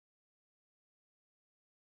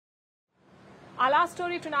Our last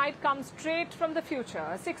story tonight comes straight from the future.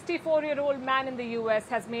 A 64-year-old man in the US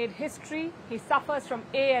has made history. He suffers from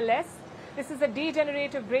ALS. This is a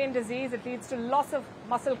degenerative brain disease. It leads to loss of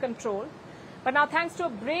muscle control. But now, thanks to a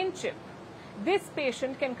brain chip, this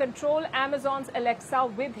patient can control Amazon's Alexa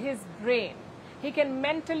with his brain. He can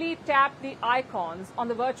mentally tap the icons on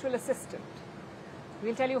the virtual assistant.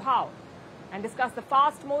 We'll tell you how and discuss the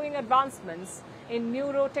fast-moving advancements in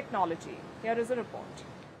neurotechnology. Here is a report.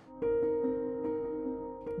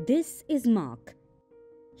 This is Mark.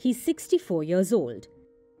 He's 64 years old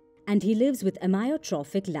and he lives with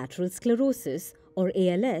amyotrophic lateral sclerosis, or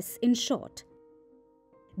ALS in short.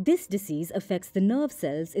 This disease affects the nerve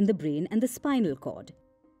cells in the brain and the spinal cord.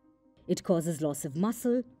 It causes loss of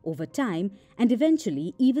muscle over time and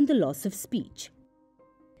eventually even the loss of speech.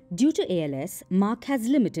 Due to ALS, Mark has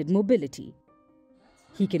limited mobility.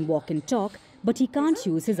 He can walk and talk, but he can't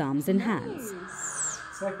use his arms and hands.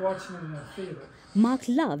 It's like watching in a theater. Mark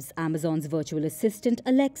loves Amazon's virtual assistant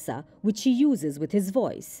Alexa, which he uses with his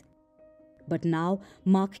voice. But now,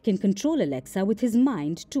 Mark can control Alexa with his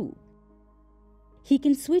mind too. He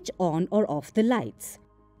can switch on or off the lights,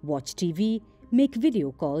 watch TV, make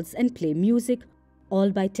video calls and play music, all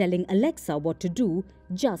by telling Alexa what to do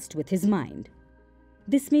just with his mind.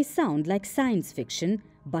 This may sound like science fiction,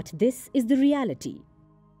 but this is the reality.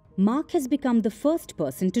 Mark has become the first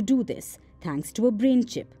person to do this, thanks to a brain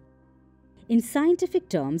chip. In scientific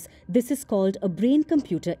terms, this is called a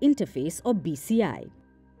brain-computer interface, or BCI.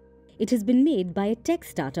 It has been made by a tech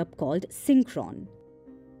startup called Synchron.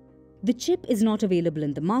 The chip is not available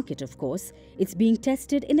in the market, of course. It's being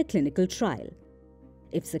tested in a clinical trial.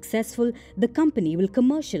 If successful, the company will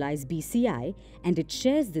commercialize BCI, and it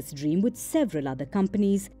shares this dream with several other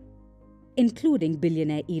companies, including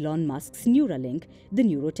billionaire Elon Musk's Neuralink, the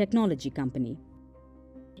neurotechnology company.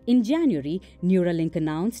 In January, Neuralink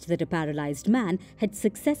announced that a paralyzed man had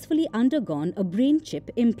successfully undergone a brain chip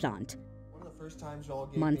implant.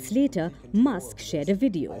 Months later, Musk shared a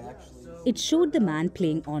video. It showed the man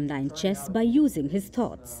playing online chess by using his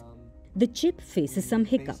thoughts. The chip faces some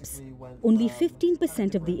hiccups. Only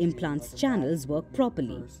 15% of the implant's channels work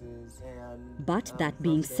properly. But that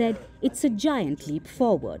being said, it's a giant leap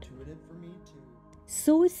forward.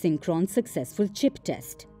 So is Synchron's successful chip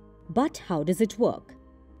test. But how does it work?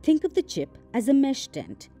 Think of the chip as a mesh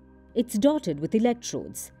tent. It's dotted with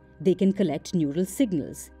electrodes. They can collect neural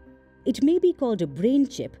signals. It may be called a brain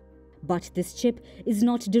chip, but this chip is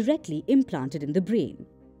not directly implanted in the brain.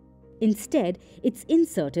 Instead, it's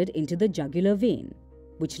inserted into the jugular vein,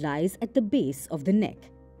 which lies at the base of the neck.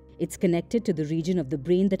 It's connected to the region of the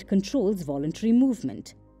brain that controls voluntary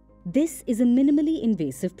movement. This is a minimally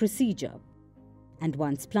invasive procedure. And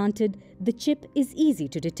once planted, the chip is easy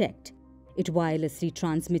to detect. It wirelessly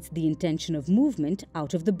transmits the intention of movement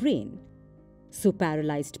out of the brain. So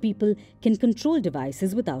paralyzed people can control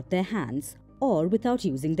devices without their hands or without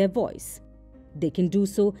using their voice. They can do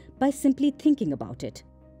so by simply thinking about it.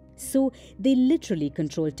 So they literally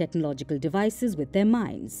control technological devices with their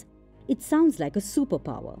minds. It sounds like a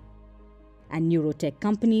superpower. And neurotech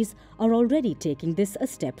companies are already taking this a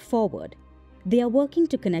step forward. They are working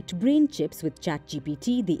to connect brain chips with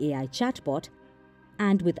ChatGPT, the AI chatbot,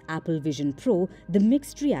 and with Apple Vision Pro, the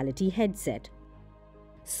mixed reality headset.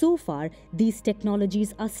 So far, these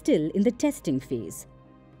technologies are still in the testing phase.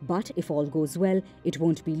 But if all goes well, it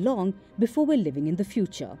won't be long before we're living in the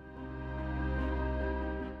future.